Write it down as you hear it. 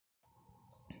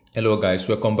Hello guys,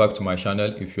 welcome back to my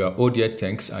channel. If you are old here,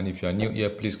 thanks, and if you are new here,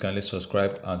 please kindly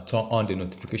subscribe and turn on the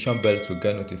notification bell to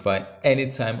get notified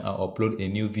anytime I upload a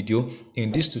new video.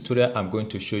 In this tutorial, I'm going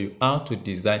to show you how to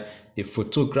design a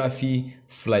photography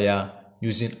flyer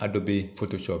using Adobe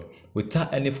Photoshop.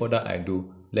 Without any further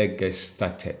ado, let's get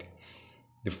started.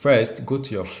 The first, go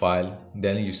to your file,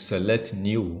 then you select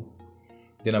new.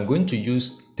 Then I'm going to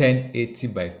use 1080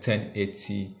 by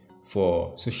 1080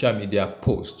 for social media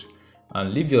post.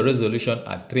 And leave your resolution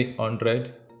at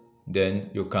 300. Then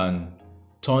you can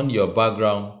turn your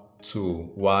background to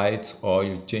white or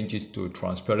you change it to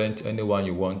transparent, anyone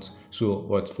you want. So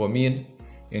but for me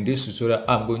in this tutorial,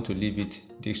 I'm going to leave it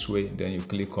this way. Then you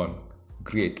click on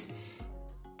create.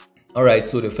 All right,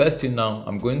 so the first thing now,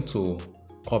 I'm going to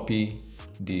copy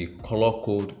the color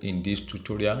code in this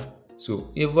tutorial.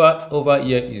 So over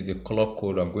here is the color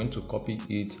code. I'm going to copy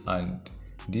it, and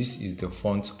this is the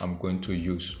font I'm going to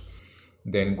use.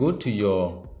 Then go to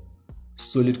your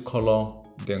solid color,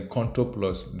 then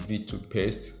Ctrl+V to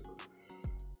paste.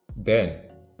 Then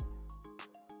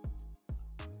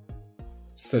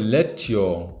select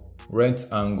your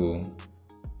rectangle,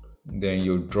 then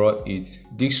you draw it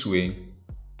this way.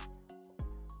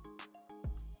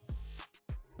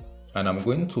 And I'm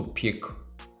going to pick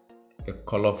a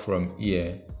color from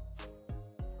here.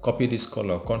 Copy this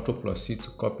color, Ctrl+C to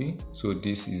copy. So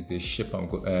this is the shape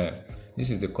this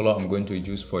is the color I'm going to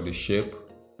use for the shape.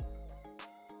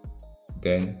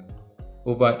 Then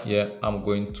over here, I'm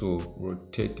going to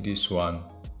rotate this one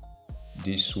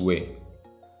this way.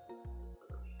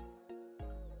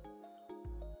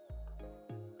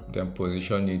 Then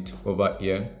position it over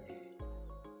here,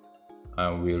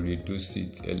 and we'll reduce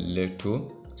it a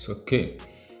little. It's okay.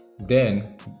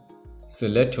 Then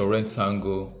select your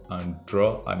rectangle and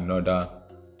draw another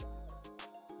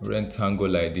rectangle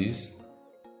like this.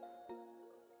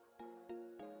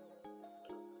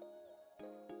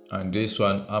 And this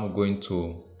one, I'm going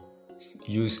to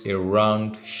use a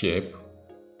round shape.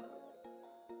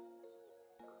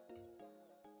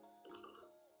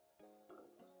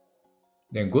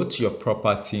 Then go to your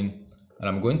property, and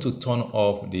I'm going to turn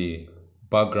off the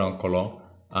background color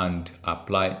and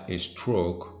apply a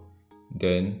stroke.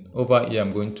 Then over here,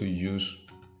 I'm going to use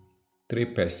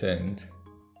 3%.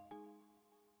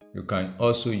 You can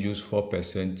also use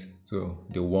 4%, so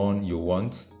the one you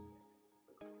want.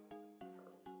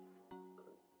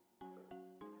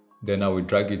 Then I will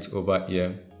drag it over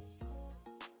here.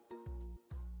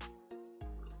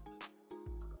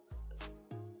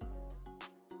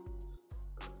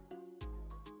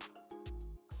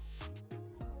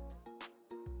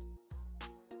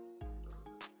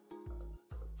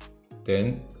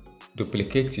 Then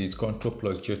duplicate it,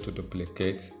 Ctrl+J to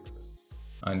duplicate.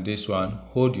 And this one,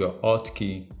 hold your Alt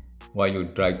key while you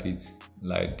drag it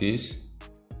like this.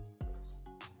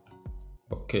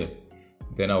 Okay.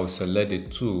 Then I will select the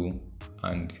tool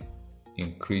and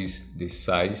increase the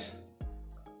size.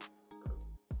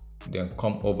 Then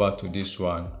come over to this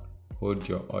one, hold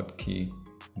your Alt key,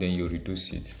 then you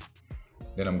reduce it.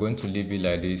 Then I'm going to leave it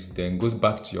like this. Then goes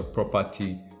back to your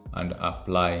property and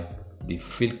apply the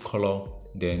fill color,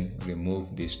 then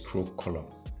remove the stroke color.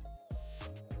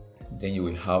 Then you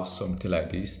will have something like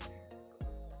this.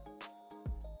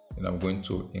 And I'm going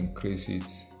to increase it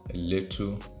a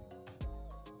little.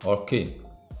 Okay,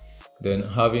 then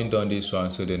having done this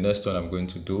one, so the next one I'm going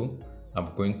to do,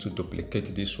 I'm going to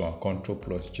duplicate this one,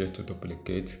 Ctrl+J to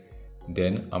duplicate.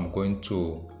 Then I'm going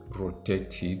to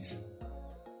rotate it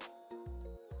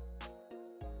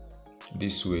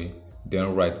this way.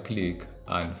 Then right click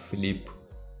and flip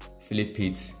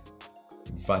it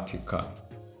vertical.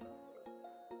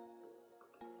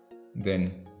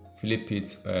 Then flip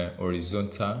it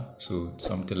horizontal, so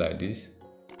something like this.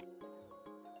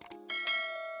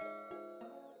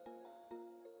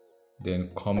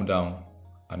 Then come down,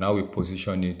 and now we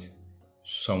position it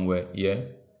somewhere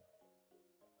here.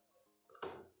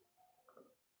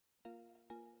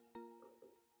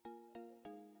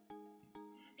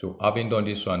 So having done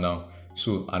this one now,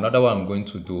 so another one I'm going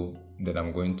to do, then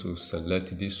I'm going to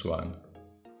select this one.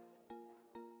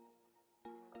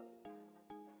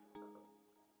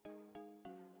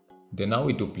 Then now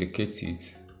we duplicate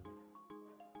it.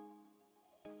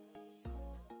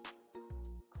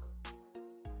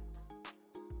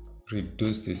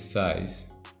 Reduce the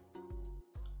size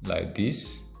like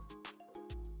this,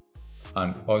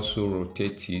 and also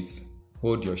rotate it.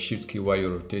 Hold your shift key while you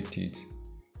rotate it,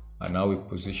 and now we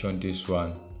position this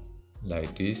one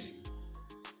like this.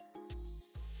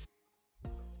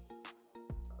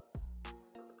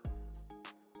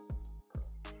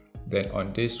 Then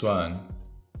on this one,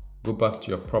 go back to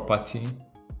your property,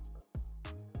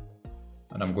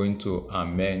 and I'm going to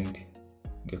amend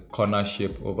the corner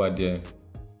shape over there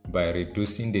by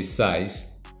reducing the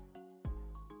size.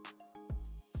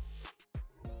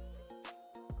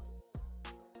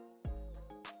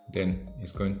 Then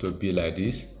it's going to be like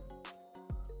this.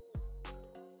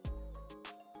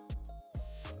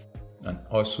 And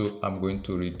also I'm going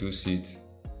to reduce it.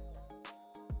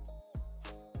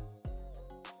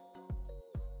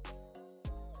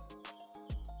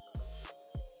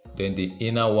 Then the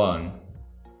inner one,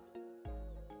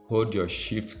 hold your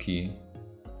shift key,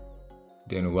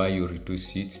 then while you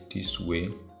reduce it this way,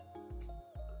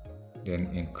 then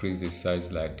increase the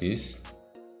size like this.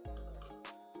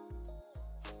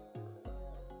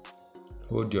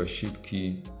 Hold your shift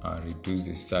key and reduce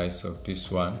the size of this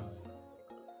one.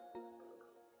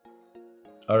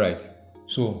 Alright,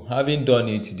 so having done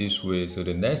it this way, so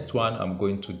the next one I'm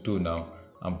going to do now,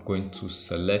 I'm going to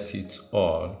select it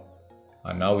all,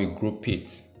 and now we group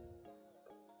it,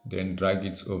 then drag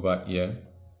it over here.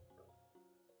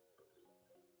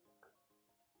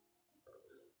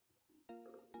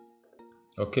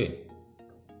 Okay,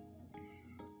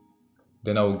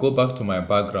 then I will go back to my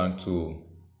background to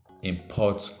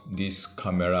import this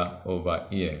camera over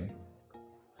here.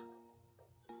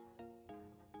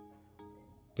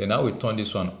 Then I will turn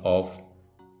this one off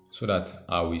so that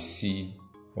I will see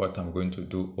what I'm going to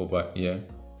do over here.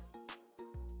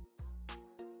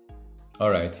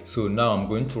 Alright, so now I'm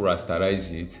going to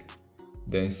rasterize it,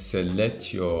 then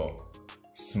select your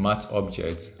smart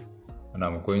object, and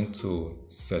I'm going to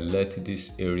select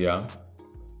this area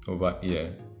over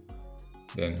here,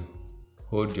 then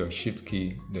hold your shift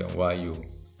key, then while you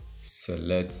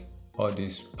select all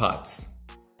these parts.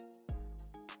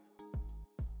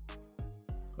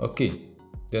 Okay,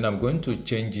 then I'm going to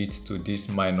change it to this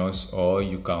minus, or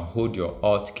you can hold your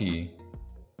alt key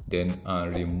then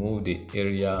and remove the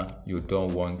area you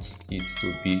don't want it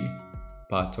to be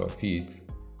part of it.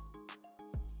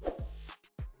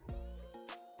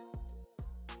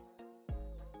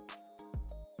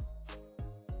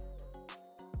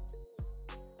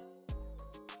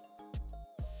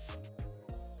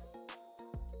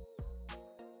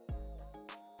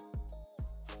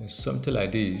 Something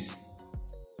like this.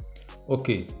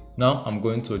 Okay, now I'm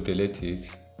going to delete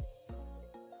it.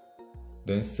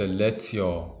 Then select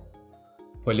your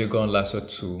polygon lasso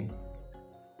tool,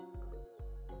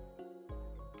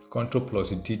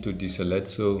 Ctrl+D to deselect.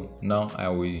 So now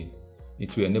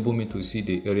it will enable me to see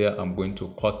the area I'm going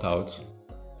to cut out.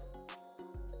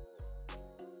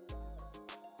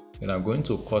 Then I'm going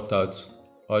to cut out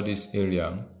all this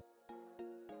area.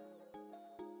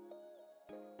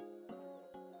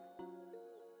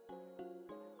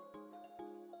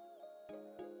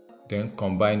 Then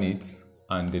combine it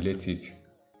and delete it.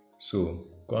 So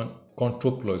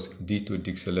Ctrl+D to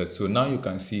deselect. So now you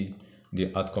can see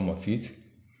the outcome of it.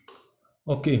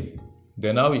 Okay,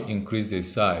 then now we increase the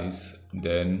size,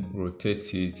 then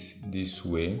rotate it this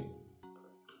way,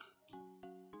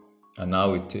 and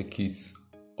now we take it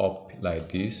up like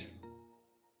this,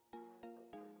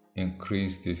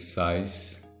 increase the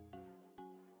size,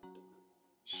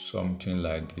 something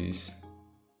like this.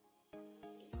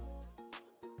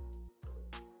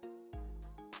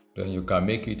 Then you can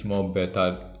make it more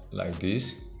better like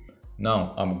this.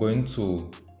 Now I'm going to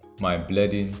my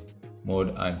blending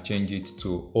mode and change it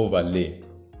to overlay.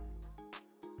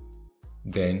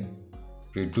 Then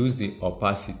reduce the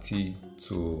opacity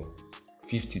to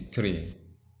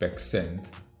 53%.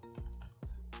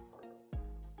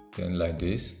 Then like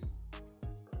this.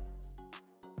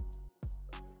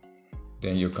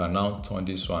 Then you can now turn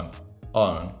this one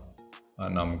on,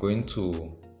 and I'm going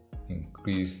to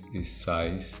increase the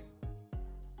size.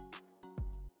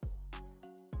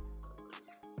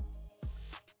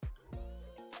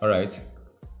 Alright,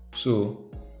 so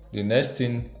the next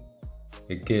thing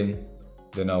again,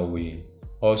 then I will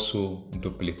also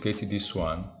duplicate this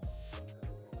one,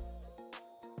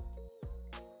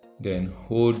 then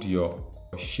hold your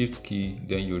shift key,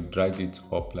 then you drag it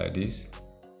up like this,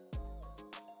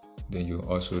 then you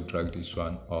also drag this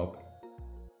one up.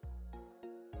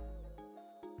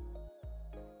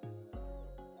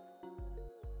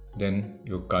 Then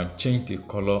you can change the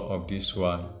color of this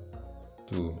one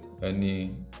to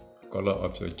any color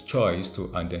of your choice to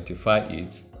identify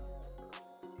it.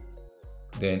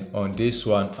 Then on this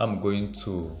one, I'm going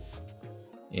to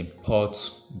import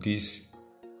this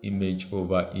image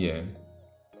over here.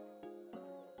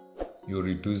 You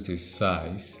reduce the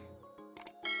size,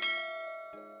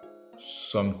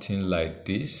 something like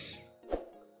this.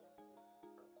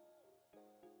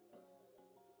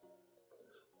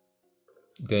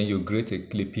 Then you create a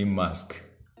clipping mask.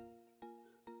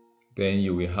 then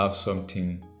you will have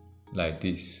something like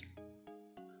this.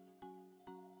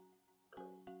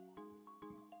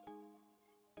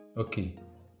 Okay,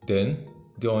 then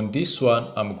on this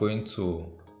one I'm going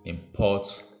to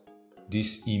import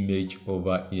this image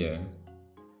over here,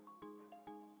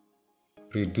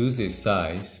 reduce the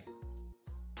size,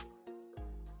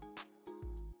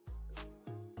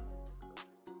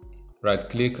 right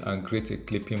click and create a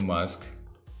clipping mask.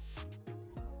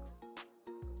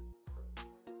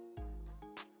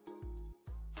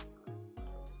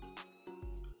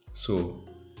 So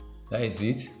that is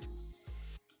it.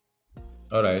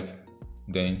 Alright,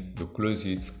 then you close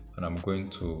it, and I'm going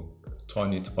to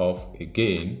turn it off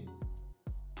again.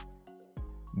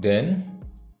 Then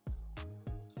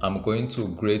I'm going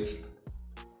to create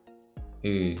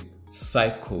a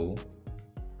cycle.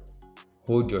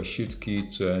 Hold your shift key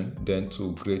then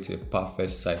to create a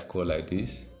perfect cycle like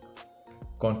this.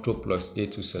 Ctrl+A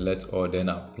to select all, then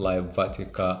apply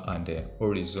vertical and the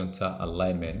horizontal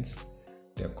alignment.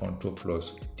 Then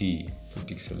Ctrl+D to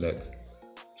deselect.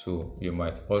 So you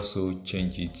might also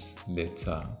change it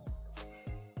later.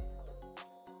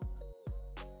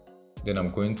 Then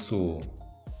I'm going to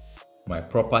my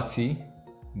property,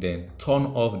 then turn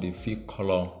off the fill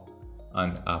color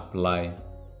and apply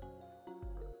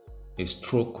a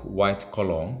stroke white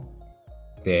color,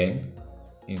 then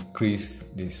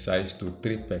increase the size to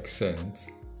 3%.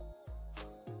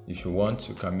 If you want,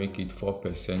 you can make it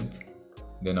 4%.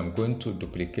 Then I'm going to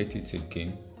duplicate it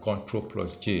again,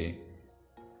 Ctrl+J,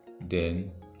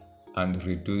 then and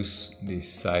reduce the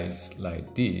size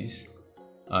like this.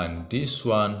 And this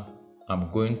one I'm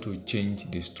going to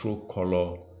change the stroke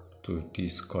color to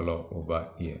this color over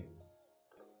here.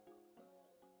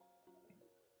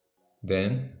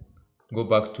 Then go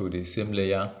back to the same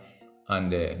layer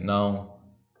and now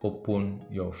open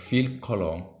your fill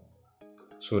color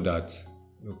so that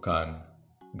you can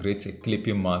create a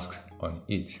clipping mask on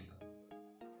it.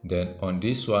 Then on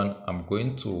this one I'm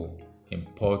going to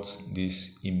import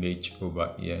this image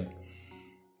over here,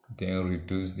 then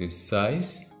reduce the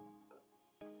size.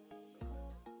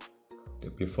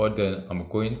 Before then I'm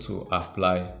going to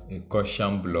apply a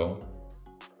Gaussian blur,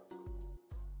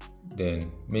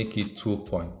 then make it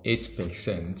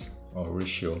 2.8% or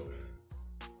ratio.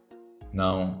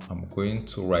 Now I'm going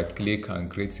to right click and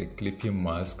create a clipping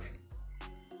mask,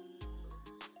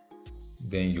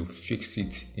 then you fix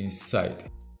it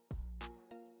inside.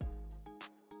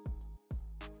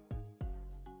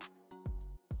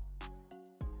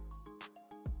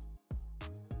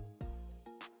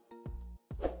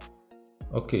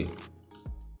 Okay,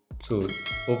 so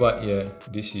over here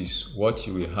this is what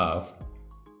you will have.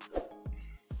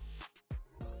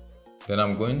 Then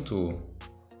I'm going to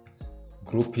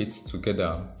group it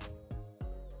together,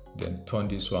 then turn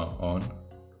this one on,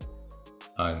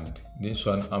 and this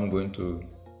one I'm going to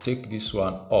take this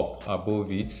one up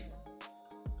above it,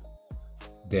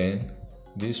 then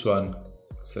this one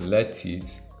select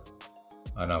it,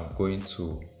 and I'm going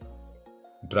to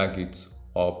drag it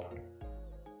up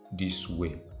this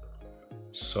way,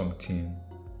 something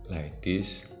like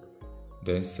this.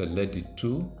 Then select the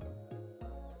two.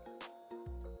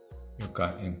 You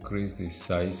can increase the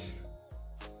size,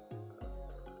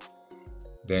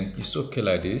 then it's okay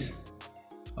like this.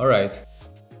 All right,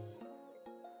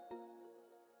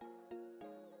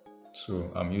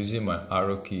 so I'm using my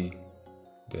arrow key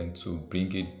then to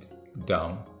bring it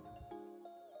down.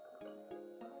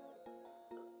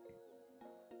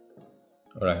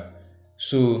 All right,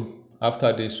 so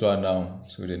after this one now,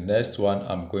 so the next one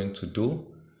I'm going to do,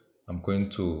 I'm going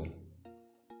to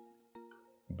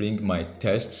bring my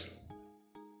text,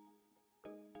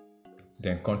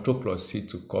 then Ctrl+C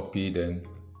to copy, then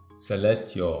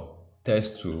select your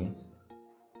text tool,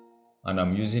 and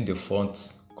I'm using the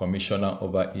font commissioner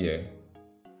over here.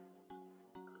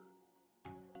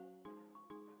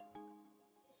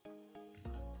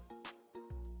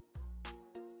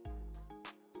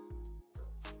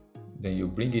 Then you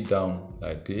bring it down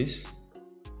like this.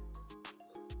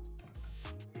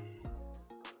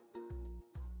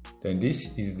 Then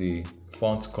this is the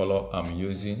font color I'm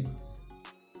using.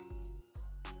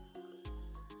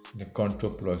 The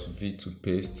Ctrl+V to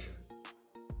paste.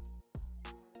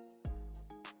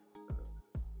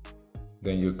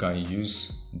 Then you can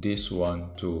use this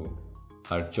one to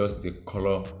adjust the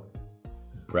color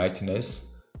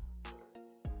brightness.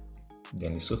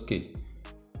 Then it's okay.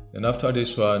 Then after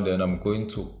this one, then I'm going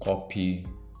to copy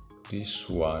this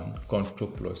one,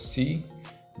 Ctrl+C,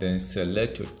 then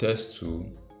select your text tool,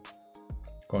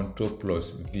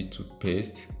 Ctrl+V to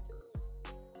paste,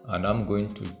 and I'm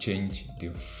going to change the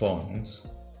font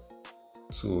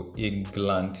to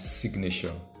England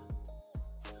signature.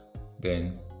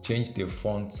 then change the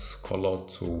font color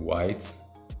to white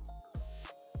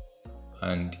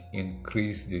and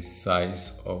increase the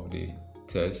size of the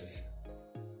text.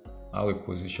 I will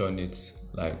position it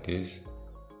like this,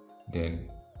 then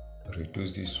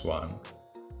reduce this one,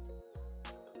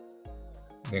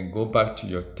 then go back to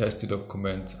your text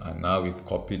document, and now we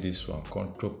copy this one,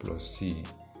 Ctrl+C,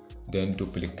 then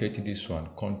duplicate this one,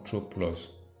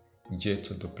 Ctrl+J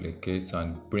to duplicate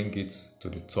and bring it to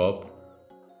the top,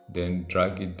 then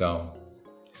drag it down.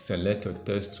 Select your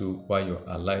text tool while you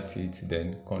highlight it,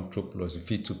 then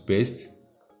Ctrl+V to paste.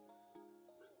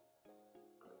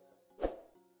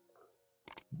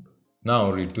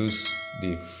 Now reduce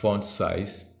the font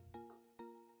size.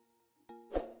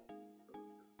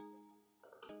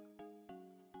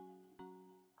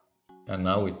 And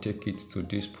now we take it to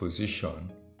this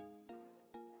position.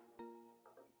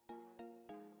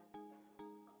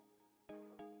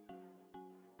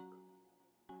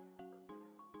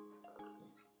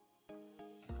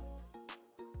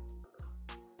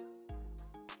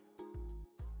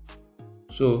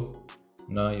 So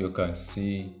now you can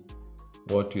see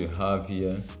what we have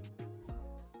here.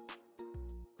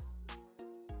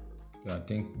 I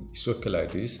think it's okay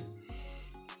like this.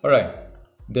 All right,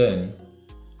 then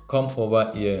come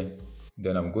over here,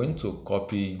 then I'm going to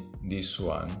copy this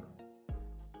one,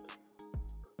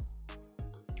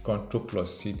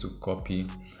 Ctrl+C to copy,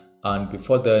 and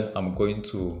before that I'm going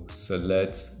to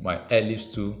select my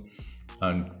ellipse tool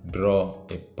and draw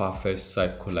a perfect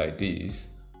circle like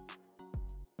this.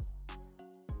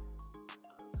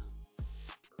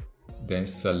 Then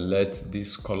select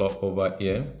this color over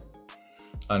here,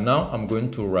 and now I'm going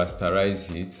to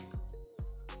rasterize it.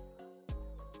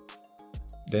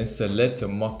 Then select a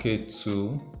marquee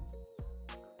tool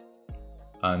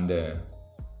and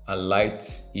highlight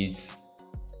it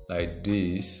like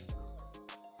this.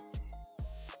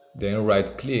 Then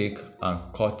right click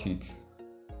and cut it.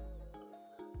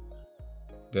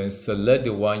 Then select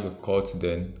the one you cut,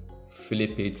 then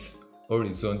flip it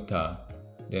horizontal.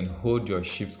 Then hold your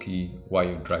shift key while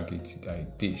you drag it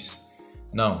like this.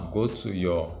 Now go to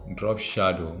your drop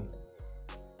shadow,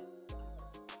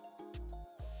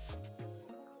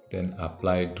 then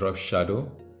apply drop shadow.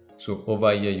 So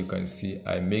over here you can see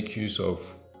I make use of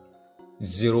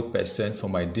 0% for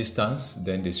my distance,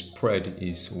 then the spread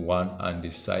is 1 and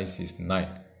the size is 9.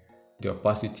 The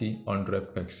opacity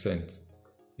 100%.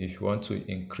 If you want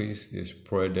to increase the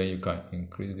spread, then you can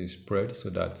increase the spread so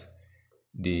that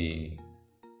the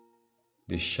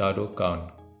shadow can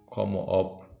come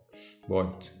up,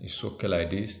 but it's okay like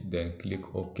this. Then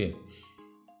click OK.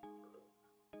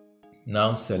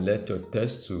 Now select your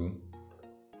text tool,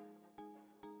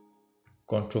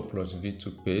 Ctrl+V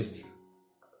to paste,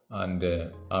 and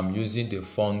I'm using the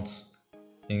font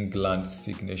England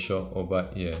signature over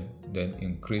here. Then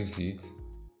increase it,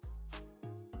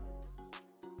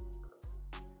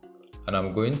 and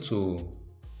I'm going to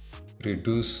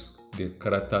reduce the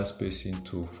character spacing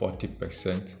to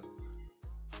 40%.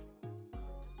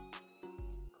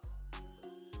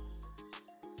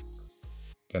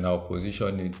 Then I'll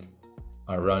position it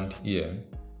around here.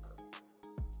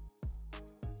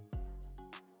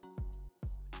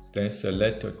 Then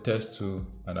select your text tool,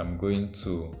 and I'm going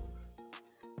to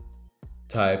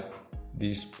type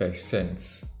these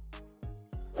percents.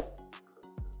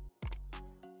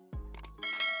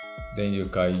 Then you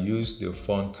can use the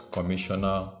font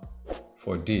Commissioner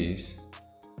for this.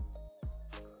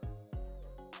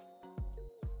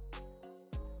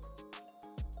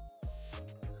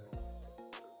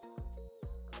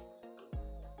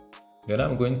 Then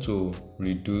I'm going to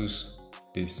reduce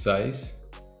the size.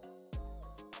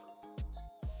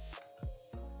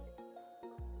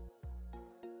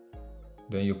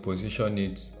 Then you position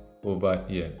it over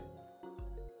here.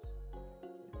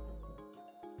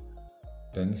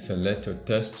 Then select your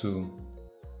text tool,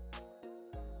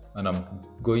 and I'm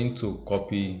going to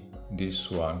copy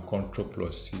this one,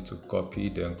 Ctrl+C to copy,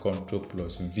 then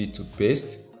Ctrl+V to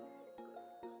paste.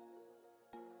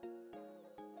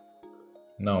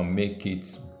 Now make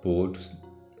it bold,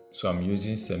 so I'm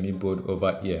using semi-bold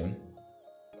over here,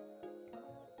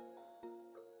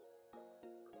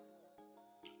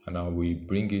 and I will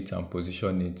bring it and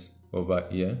position it over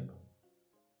here.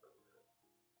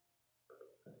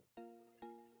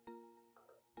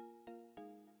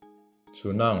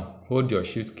 So now hold your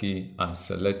shift key and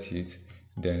select it,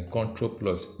 then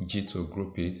Ctrl+G to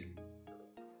group it.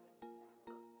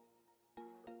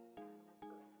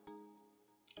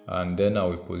 And then I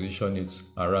will position it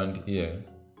around here.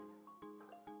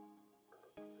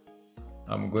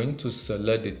 I'm going to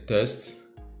select the text,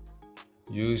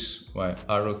 use my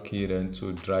arrow key then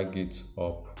to drag it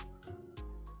up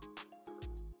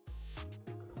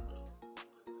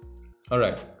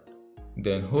Alright,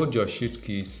 then hold your shift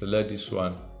key, select this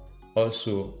one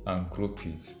also and group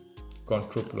it.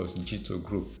 Ctrl plus G to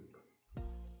group.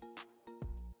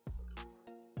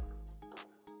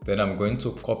 Then I'm going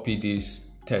to copy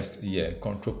this text here.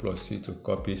 Ctrl plus C to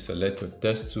copy, select your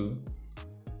text tool.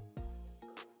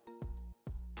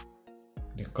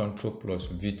 The Ctrl plus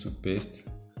V to paste.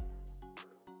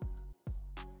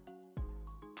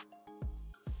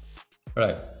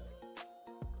 Right.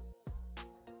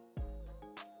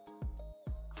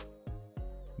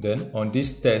 Then on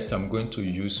this text, I'm going to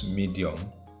use medium.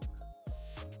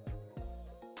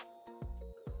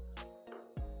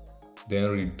 Then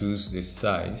reduce the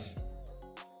size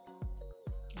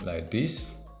like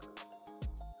this.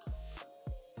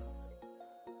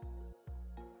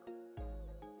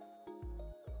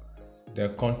 Then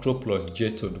Ctrl plus J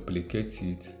to duplicate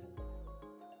it.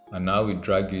 And now we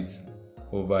drag it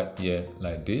over here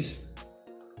like this.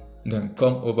 Then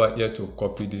come over here to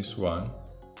copy this one.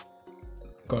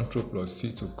 Ctrl plus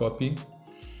C to copy.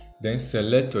 Then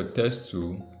select your text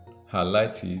tool,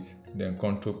 highlight it, then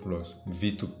Ctrl plus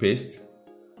V to paste.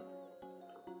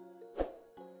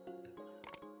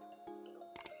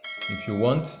 If you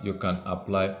want, you can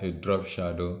apply a drop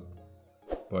shadow,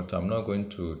 but I'm not going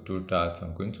to do that.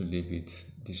 I'm going to leave it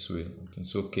this way.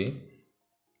 It's okay.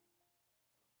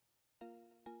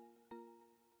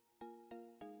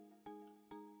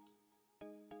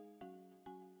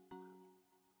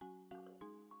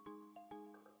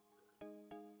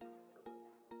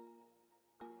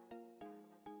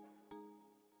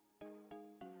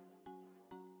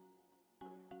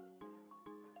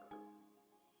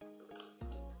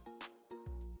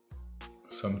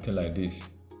 Something like this.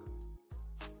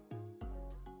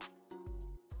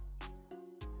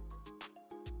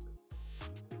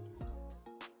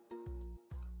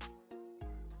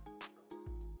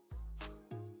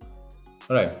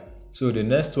 Alright, so the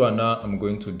next one now I'm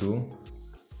going to do,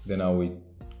 then I will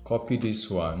copy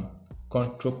this one,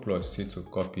 Ctrl plus C to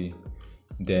copy.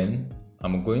 Then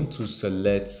I'm going to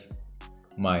select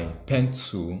my pen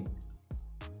tool,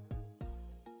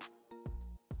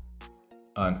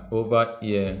 and over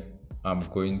here I'm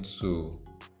going to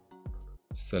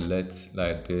select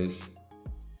like this.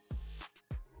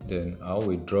 Then I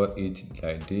will draw it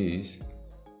like this.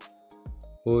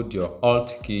 Hold your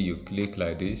Alt key, you click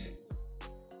like this.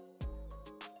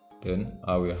 Then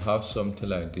I will have something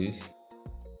like this.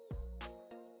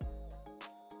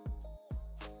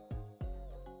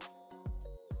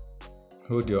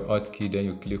 Hold your Alt key, then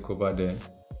you click over there.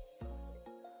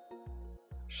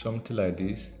 Something like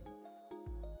this.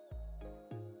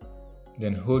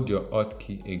 Then hold your Alt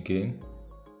key again,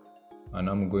 and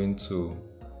I'm going to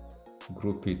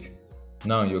group it.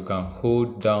 Now you can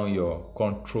hold down your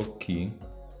Control key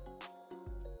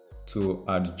to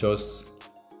adjust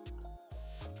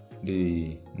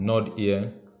the node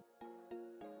here.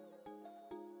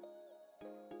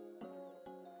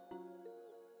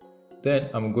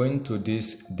 Then I'm going to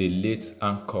this delete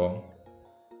anchor.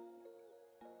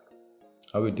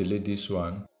 I will delete this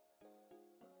one.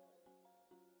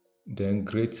 Then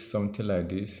create something like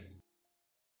this.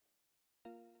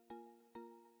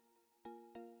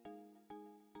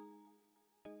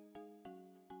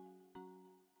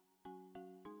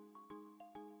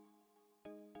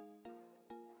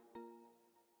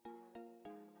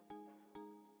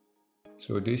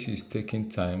 So this is taking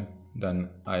time than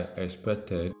I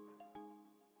expected.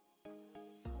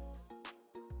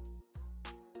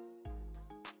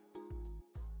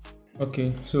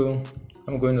 Okay, so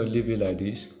I'm going to leave it like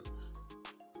this.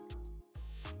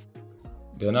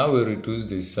 Then I will reduce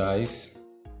the size.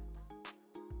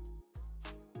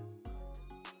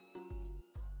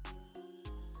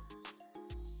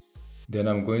 Then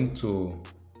I'm going to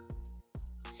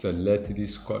select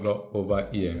this color over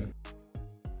here.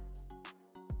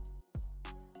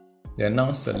 Then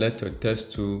now select your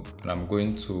text tool, and I'm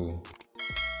going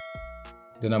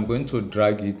to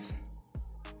drag it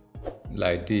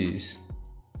like this.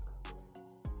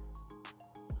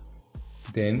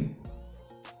 Then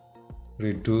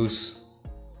reduce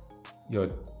your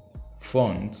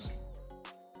font.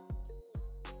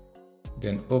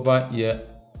 Then over here,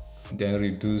 then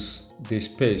reduce the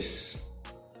space.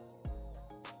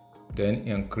 Then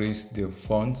increase the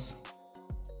font.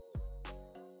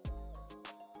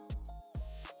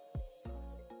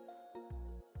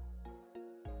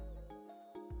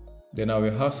 Then I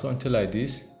will have something like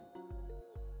this.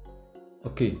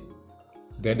 Okay.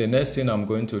 Then the next thing I'm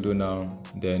going to do now,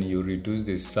 then you reduce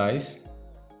the size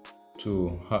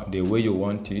to the way you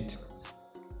want it.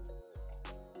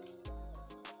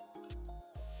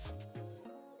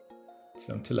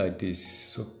 Something like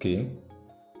this. Okay.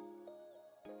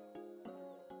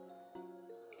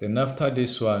 Then after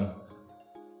this one,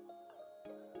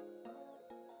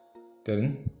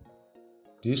 then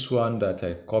this one that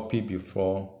I copied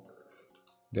before,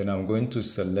 then I'm going to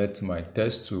select my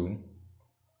text tool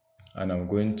and I'm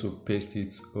going to paste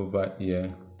it over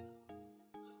here.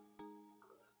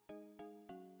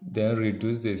 Then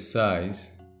reduce the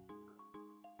size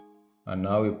and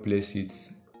now we place it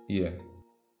here.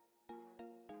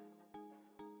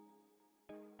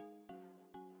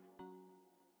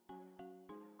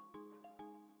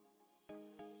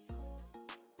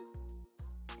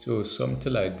 So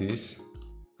something like this.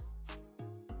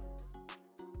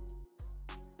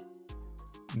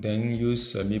 Then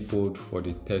use semi-bold for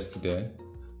the text there.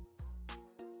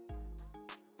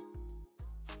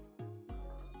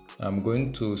 I'm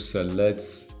going to select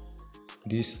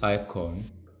this icon,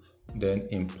 then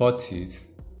import it,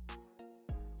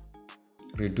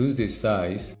 reduce the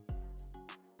size,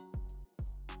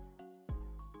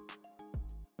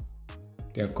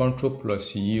 then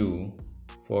Ctrl+U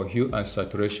for hue and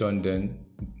saturation, then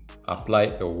apply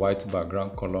a white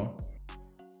background color.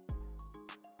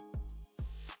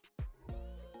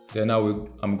 Then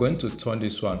I'm going to turn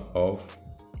this one off.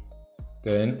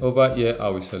 Then over here I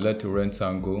will select a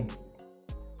rectangle,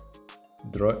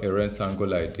 draw a rectangle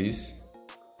like this,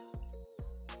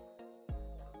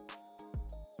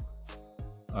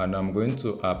 and I'm going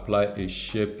to apply a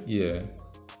shape here,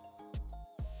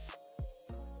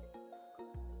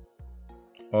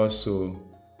 also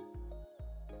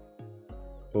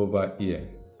over here,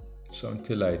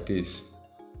 something like this.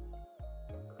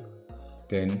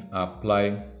 Then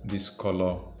apply this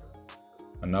color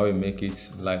and now we make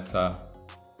it lighter.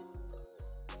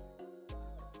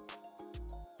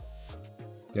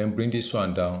 Then bring this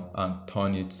one down and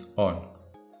turn it on.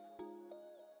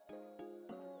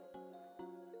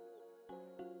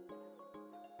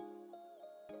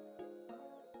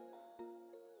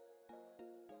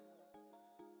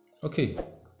 Okay,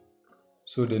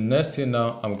 so the next thing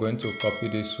now, I'm going to copy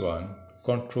this one,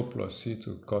 Ctrl+C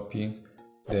to copy,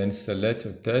 then select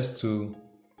your text tool,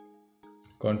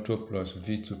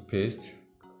 Ctrl+V to paste,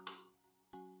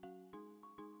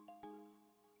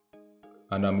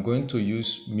 and I'm going to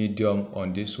use medium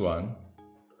on this one,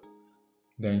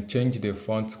 then change the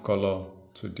font color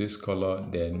to this color,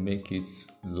 then make it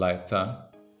lighter,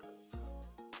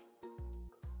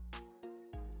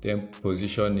 then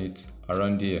position it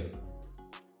around here,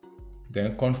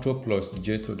 then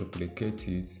Ctrl+J to duplicate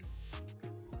it,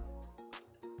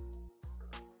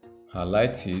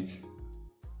 highlight it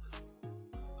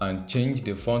and change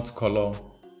the font color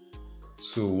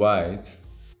to white,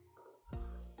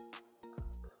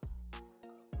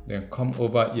 then come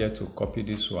over here to copy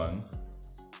this one,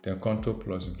 then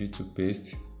Ctrl+V to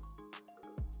paste,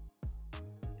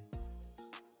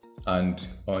 and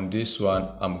on this one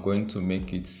I'm going to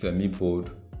make it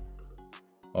semi-bold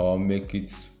or make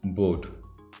it bold.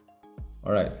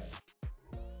 Alright,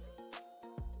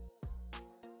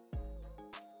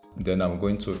 then I'm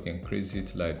going to increase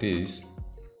it like this.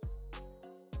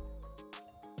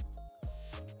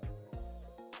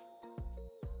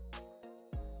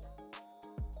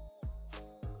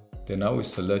 Then I will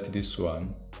select this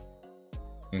one,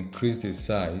 increase the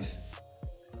size,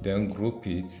 then group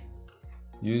it,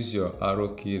 use your arrow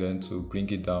key then to bring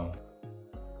it down.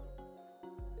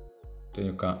 Then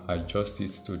you can adjust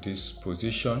it to this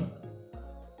position.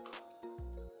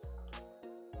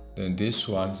 Then this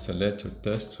one, select your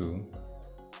text tool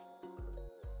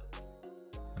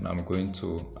and I'm going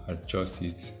to adjust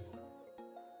it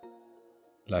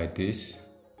like this.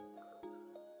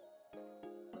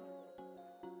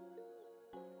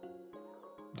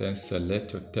 Then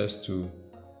select your text tool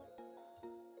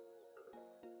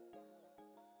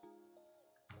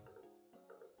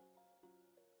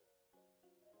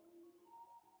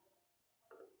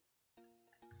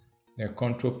then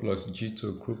Ctrl+G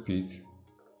to group it,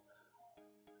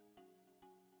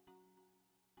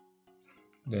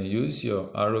 then use your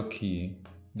arrow key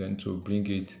then to bring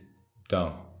it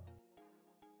down.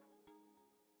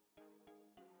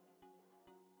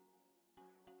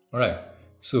 Alright,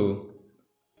 so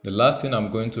the last thing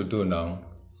I'm going to do now,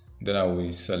 then I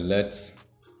will select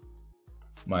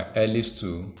my ellipse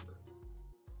tool,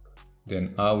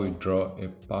 then I will draw a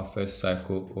perfect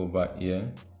circle over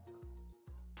here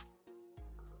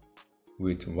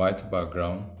with white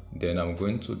background. Then I'm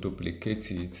going to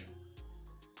duplicate it,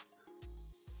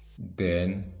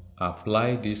 then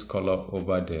apply this color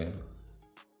over there,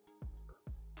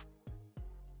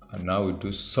 and now we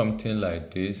do something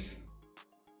like this.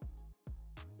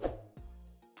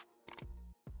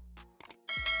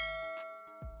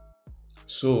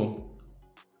 So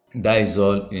That is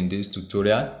all in this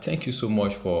tutorial. Thank you so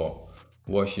much for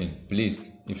watching.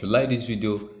 Please, if you like this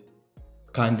video,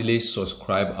 kindly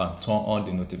subscribe and turn on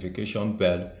the notification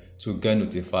bell to get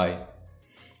notified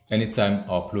anytime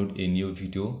I upload a new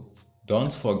video.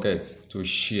 Don't forget to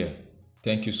share.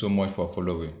 Thank you so much for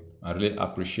following. I really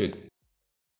appreciate it.